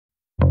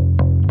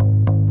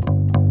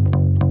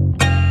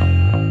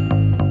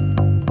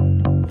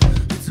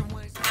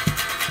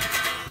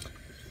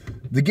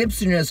The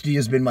Gibson SD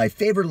has been my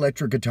favorite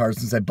electric guitar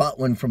since I bought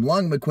one from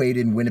Long McQuaid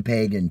in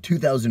Winnipeg in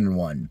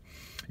 2001.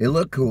 It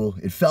looked cool,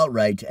 it felt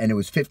right, and it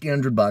was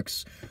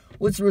 $1,500,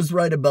 which was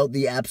right about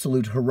the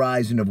absolute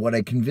horizon of what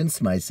I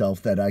convinced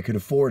myself that I could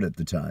afford at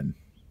the time.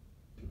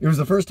 It was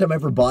the first time I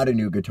ever bought a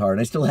new guitar, and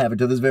I still have it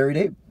to this very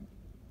day.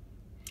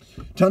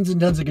 Tons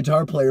and tons of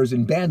guitar players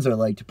and bands I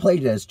liked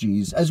played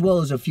SGs, as well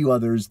as a few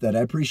others that I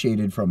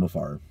appreciated from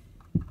afar.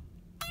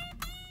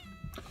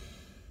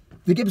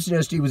 The Gibson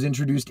SD was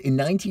introduced in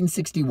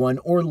 1961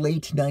 or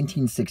late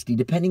 1960,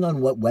 depending on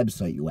what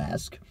website you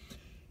ask.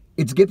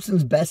 It's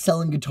Gibson's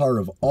best-selling guitar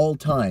of all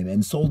time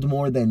and sold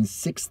more than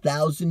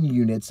 6,000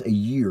 units a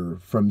year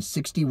from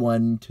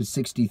 61 to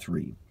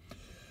 63.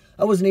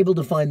 I wasn't able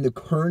to find the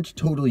current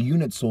total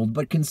units sold,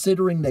 but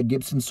considering that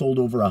Gibson sold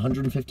over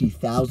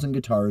 150,000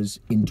 guitars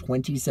in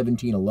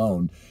 2017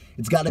 alone,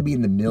 it's got to be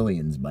in the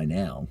millions by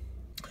now.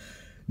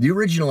 The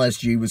original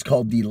SG was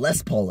called the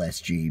Les Paul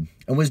SG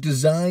and was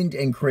designed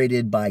and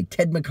created by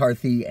Ted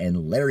McCarthy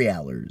and Larry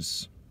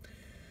Allers.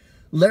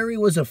 Larry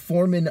was a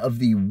foreman of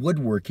the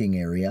woodworking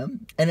area,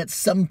 and at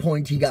some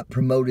point he got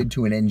promoted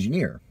to an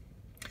engineer.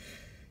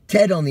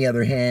 Ted, on the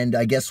other hand,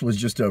 I guess was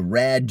just a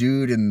rad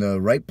dude in the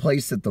right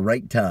place at the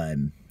right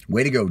time.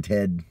 Way to go,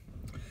 Ted.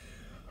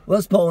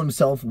 Les Paul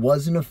himself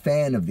wasn't a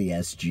fan of the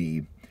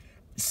SG,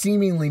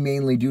 seemingly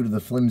mainly due to the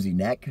flimsy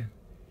neck.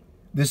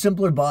 The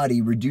simpler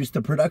body reduced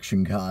the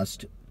production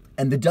cost,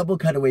 and the double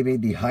cutaway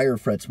made the higher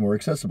frets more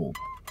accessible.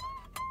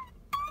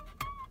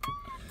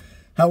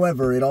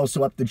 However, it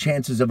also upped the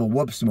chances of a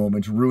whoops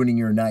moment ruining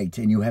your night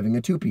and you having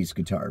a two-piece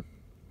guitar.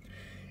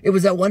 It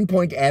was at one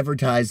point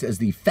advertised as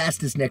the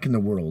fastest neck in the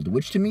world,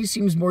 which to me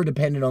seems more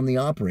dependent on the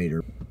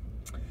operator.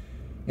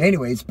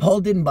 Anyways, Paul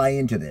didn't buy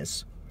into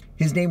this.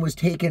 His name was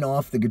taken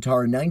off the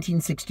guitar in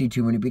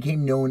 1962 and it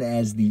became known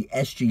as the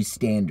SG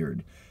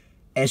Standard.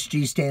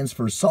 SG stands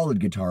for solid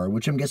guitar,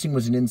 which I'm guessing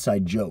was an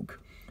inside joke,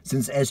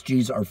 since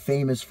SGs are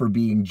famous for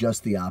being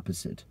just the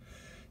opposite.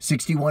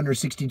 61 or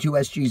 62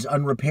 SGs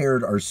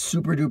unrepaired are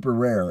super duper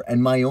rare,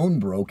 and my own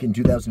broke in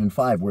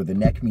 2005 where the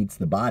neck meets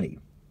the body.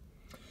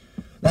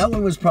 That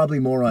one was probably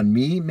more on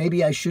me.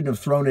 Maybe I shouldn't have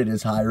thrown it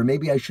as high, or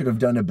maybe I should have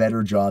done a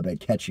better job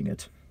at catching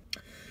it.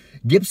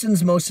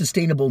 Gibson's most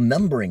sustainable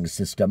numbering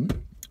system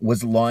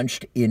was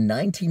launched in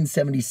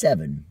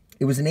 1977.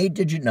 It was an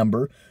 8-digit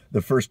number,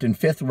 the first and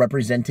fifth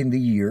representing the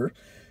year,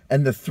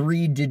 and the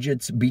 3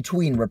 digits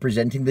between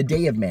representing the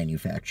day of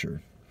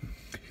manufacture.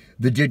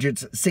 The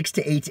digits 6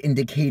 to 8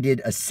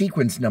 indicated a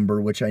sequence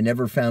number, which I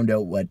never found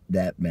out what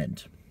that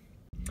meant.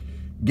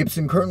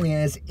 Gibson currently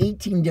has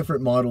 18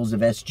 different models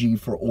of SG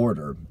for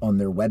order on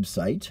their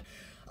website.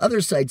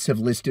 Other sites have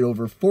listed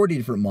over 40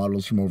 different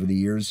models from over the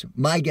years.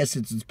 My guess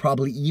is it's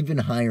probably even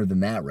higher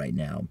than that right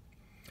now.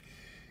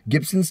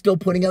 Gibson's still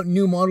putting out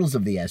new models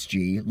of the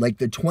SG, like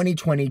the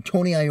 2020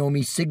 Tony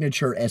Iommi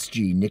Signature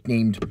SG,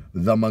 nicknamed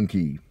the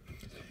Monkey.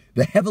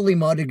 The heavily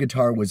modded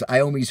guitar was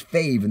Iommi's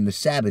fave in the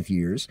Sabbath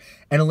years,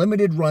 and a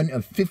limited run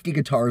of 50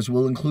 guitars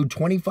will include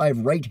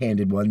 25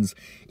 right-handed ones,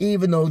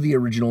 even though the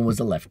original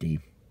was a lefty.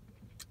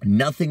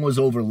 Nothing was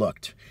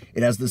overlooked.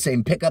 It has the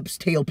same pickups,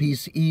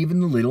 tailpiece, even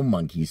the little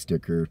monkey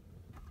sticker.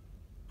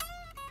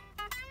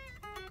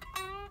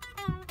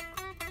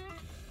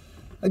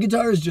 A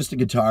guitar is just a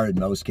guitar in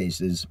most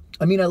cases.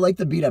 I mean, I like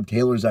the beat-up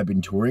Taylors I've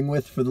been touring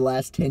with for the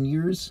last 10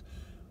 years,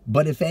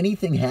 but if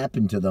anything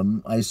happened to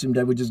them, I assumed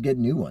I would just get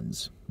new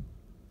ones.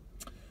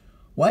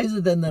 Why is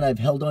it then that I've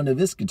held on to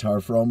this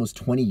guitar for almost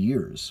 20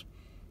 years?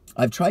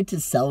 I've tried to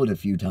sell it a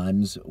few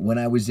times when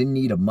I was in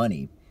need of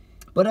money,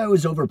 but I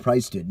always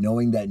overpriced it,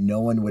 knowing that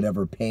no one would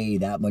ever pay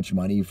that much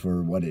money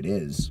for what it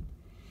is.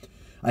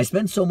 I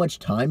spent so much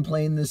time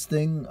playing this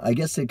thing, I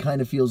guess it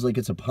kind of feels like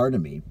it's a part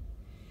of me.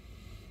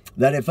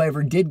 That if I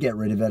ever did get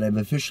rid of it, I've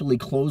officially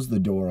closed the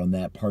door on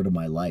that part of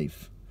my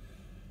life.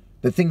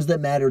 The things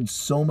that mattered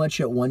so much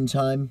at one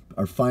time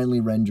are finally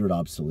rendered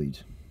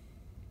obsolete.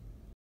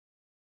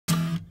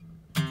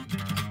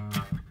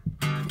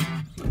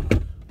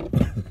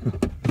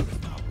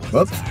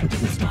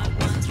 Whoops.